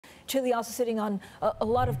Chile also sitting on a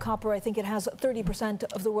lot of copper. I think it has 30%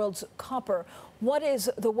 of the world's copper. What is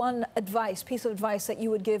the one piece of advice that you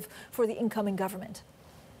would give for the incoming government?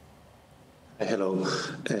 Hello.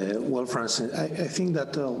 Well, Francine, I think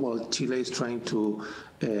that Chile is trying to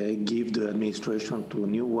give the administration to a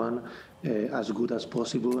new one as good as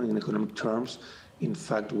possible in economic terms. In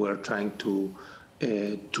fact, we're trying to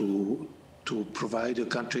provide a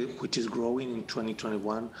country which is growing in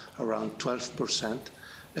 2021 around 12%.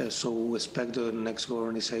 So we expect the next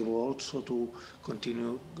government is able also to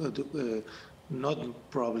continue, not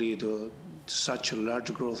probably such a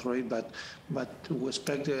large growth rate, but we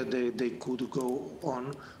expect they could go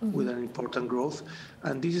on with an important growth.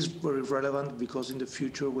 And this is very relevant because in the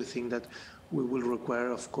future we think that we will require,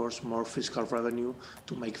 of course, more fiscal revenue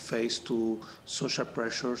to make face to social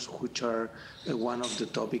pressures, which are one of the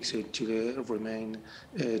topics in Chile remain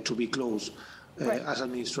to be closed. Right. As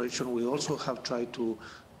administration, we also have tried to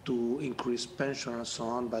increase pension and so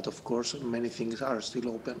on, but of course, many things are still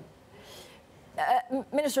open.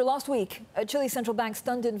 Minister, last week, Chile's central bank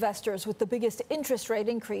stunned investors with the biggest interest rate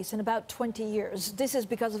increase in about 20 years. This is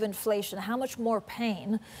because of inflation. How much more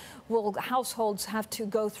pain will households have to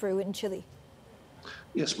go through in Chile?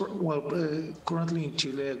 Yes, well, currently in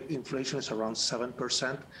Chile, inflation is around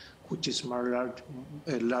 7%, which is larger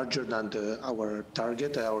than our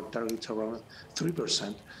target. Our target is around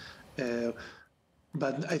 3%.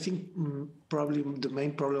 But I think probably the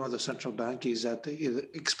main problem of the central bank is that the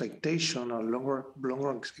expectation or longer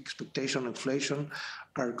expectation of inflation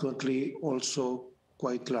are currently also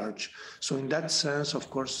quite large. So in that sense, of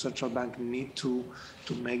course, central bank need to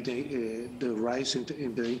make the rise in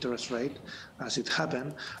the interest rate as it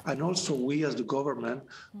happened. And also we as the government,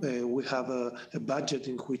 we have a budget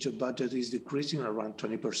in which a budget is decreasing around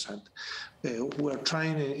 20%. We're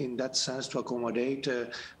trying in that sense to accommodate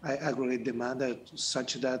aggregate demand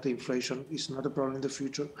such that inflation is not a problem in the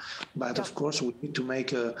future. But of course, we need to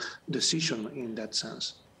make a decision in that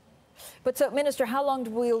sense. But so, Minister, how long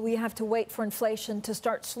will we have to wait for inflation to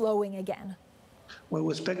start slowing again? Well,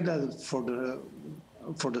 we expect that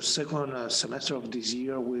for the second semester of this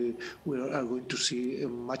year, we are going to see a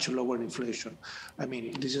much lower inflation. I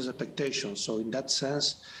mean, this is expectation. So in that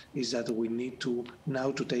sense, is that we need to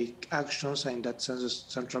now to take actions. And in that sense, the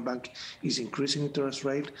central bank is increasing interest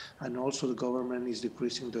rate, and also the government is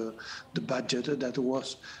decreasing the budget that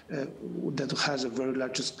has a very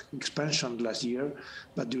large expansion last year.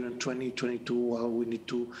 But during 2022, we need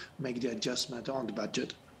to make the adjustment on the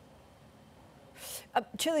budget.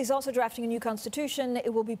 Chile is also drafting a new constitution.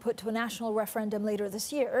 It will be put to a national referendum later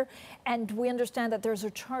this year. And we understand that there's a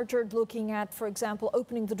charter looking at, for example,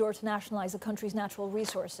 opening the door to nationalize the country's natural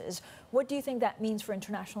resources. What do you think that means for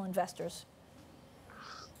international investors?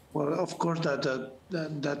 Well, of course,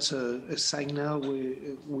 that's a signal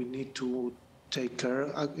we need to take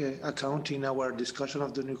account in our discussion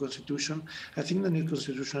of the new constitution. I think the new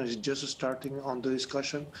constitution is just starting on the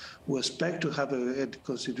discussion. We expect to have a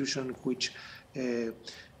constitution which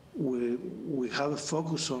we have a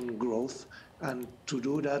focus on growth, and to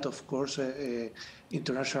do that, of course,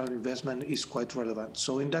 international investment is quite relevant.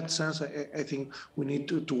 So in that sense, I think we need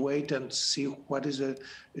to wait and see what is the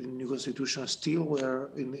new constitution. Still, we're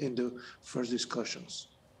in the first discussions.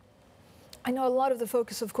 I know a lot of the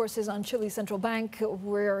focus, of course, is on Chile's central bank.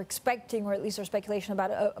 We're expecting, or at least there's speculation about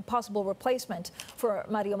a possible replacement for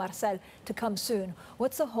Mario Marcel to come soon.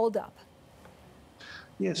 What's the holdup?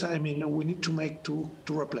 Yes, I mean, we need to make two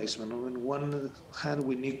replacements. On one hand,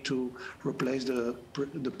 we need to replace the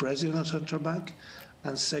president of the central bank,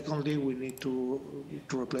 and secondly, we need to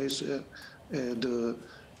replace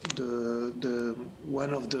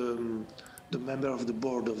one of the member of the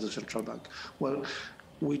board of the central bank. Well,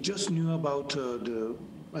 we just knew about the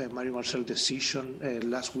Mario Marcel decision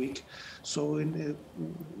last week, so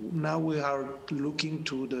now we are looking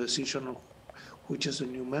to the decision of which is a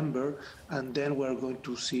new member, and then we are going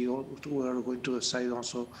to decide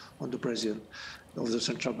also on the president of the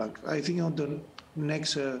central bank. I think on the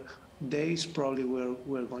next days, probably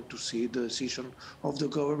we're going to see the decision of the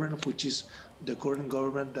government, which is the current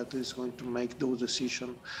government that is going to make those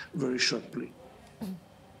decisions very shortly.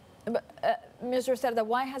 But, Mr. Cerda,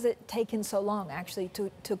 why has it taken so long, actually,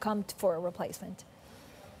 to come for a replacement?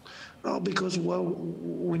 No, because, well,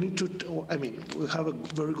 we need to, I mean, we have a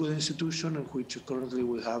very good institution in which currently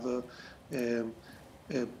we have a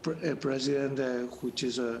president which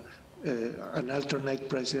is an alternate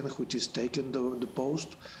president which is taking the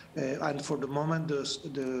post. And for the moment,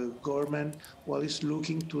 the government, well, is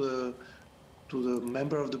looking to the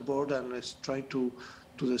member of the board and is trying to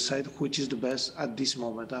decide which is the best at this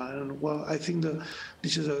moment. And well, I think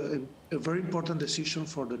this is a very important decision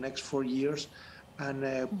for the next 4 years. And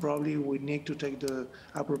probably we need to take the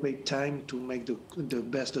appropriate time to make the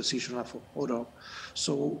best decision of all.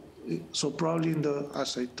 So probably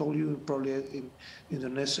as I told you, probably in the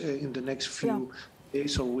next few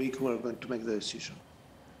days or week, we're going to make the decision.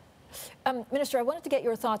 Minister, I wanted to get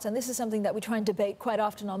your thoughts, and this is something that we try and debate quite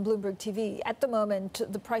often on Bloomberg TV. At the moment,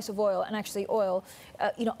 the price of oil, and actually oil,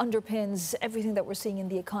 underpins everything that we're seeing in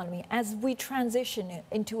the economy. As we transition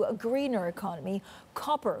into a greener economy,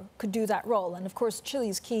 copper could do that role. And of course, Chile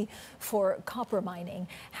is key for copper mining.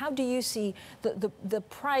 How do you see the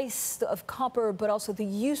price of copper, but also the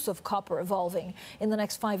use of copper evolving in the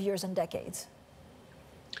next 5 years and decades?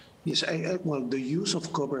 Yes, well, the use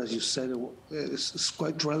of copper, as you said, is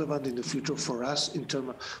quite relevant in the future for us,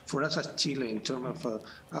 for us as Chile, in terms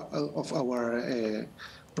of our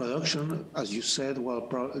production. As you said, well,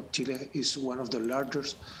 Chile is one of the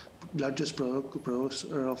largest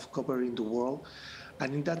producer of copper in the world,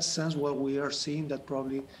 and in that sense, well, we are seeing that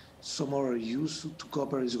probably some of our use to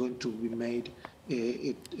copper is going to be made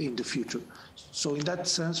in the future. So in that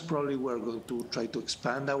sense, probably we're going to try to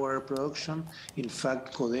expand our production. In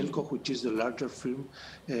fact, Codelco, which is the larger firm,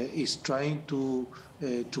 is trying to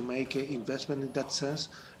make an investment in that sense.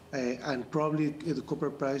 And probably the copper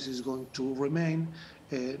price is going to remain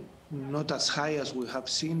not as high as we have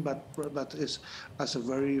seen, but is as a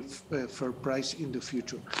very fair price in the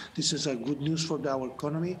future. This is a good news for our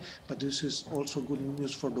economy, but this is also good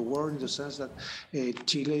news for the world in the sense that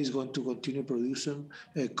Chile is going to continue producing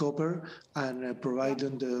copper and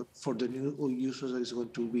providing for the new users that is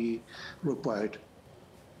going to be required.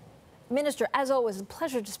 Minister, as always, a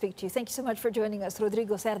pleasure to speak to you. Thank you so much for joining us.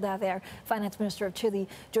 Rodrigo Cerda, there, Finance Minister of Chile,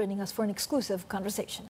 joining us for an exclusive conversation.